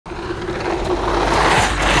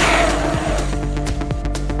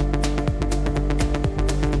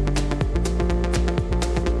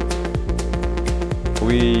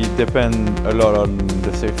depend a lot on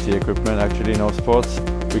the safety equipment actually in our sports.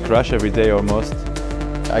 We crash every day almost.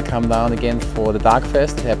 I come down again for the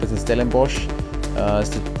Darkfest. It happens in Stellenbosch. It's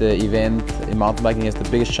the event in mountain biking has the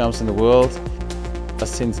biggest jumps in the world.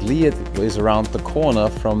 Since Leatt is around the corner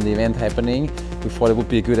from the event happening, we thought it would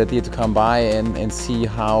be a good idea to come by and see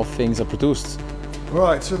how things are produced.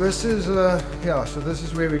 Right, so this is this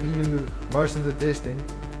is where we do most of the testing.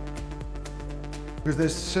 Because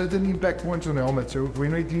there's certain impact points on the helmet, so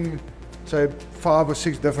when we do, say, 5 or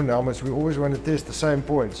 6 different helmets, we always want to test the same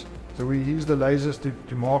points. So we use the lasers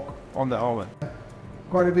to mark on the helmet.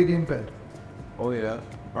 Quite a big impact. Oh yeah.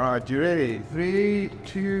 Alright, you ready? 3,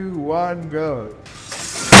 2, 1, go.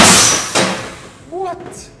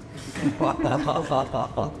 What?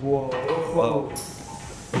 Whoa. Whoa.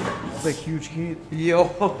 That's a huge hit. Yo.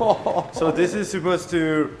 So this is supposed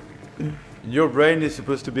to, your brain is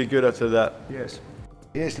supposed to be good after that. Yes.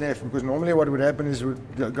 Yes, left, because normally what would happen is it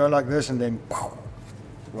would go like this and then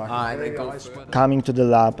Coming to the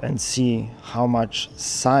lab and see how much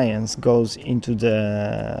science goes into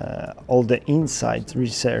all the inside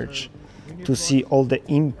research, to see all the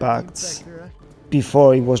impacts.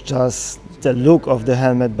 Before it was just the look of the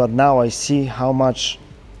helmet, but now I see how much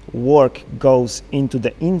work goes into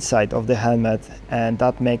the inside of the helmet, and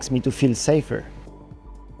that makes me to feel safer.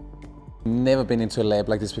 Never been into a lab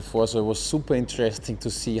like this before, so it was super interesting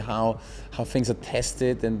to see how things are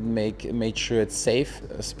tested and made sure it's safe.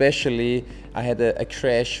 Especially, I had a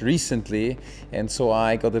crash recently, and so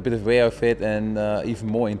I got a bit aware of it and even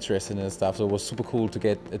more interested in the stuff. So it was super cool to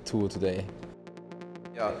get a tour today.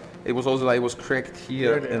 Yeah, it was also like it was cracked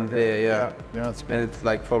here and there. Yeah, and it's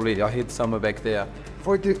like probably I hit somewhere back there.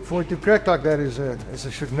 For it to crack like that is a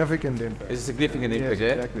significant impact. It's a significant impact,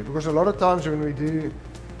 yes, exactly. Because a lot of times when we do,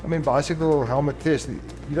 bicycle helmet test,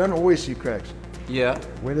 you don't always see cracks. Yeah.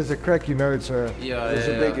 When there's a crack, you know it's a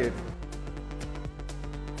big hit.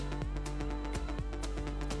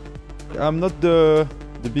 I'm not the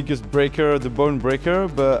biggest breaker, the bone breaker,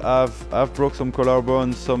 but I've broke some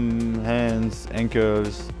collarbones, some hands,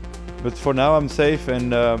 ankles. But for now I'm safe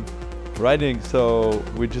and riding, so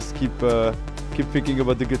we just keep thinking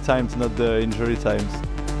about the good times, not the injury times.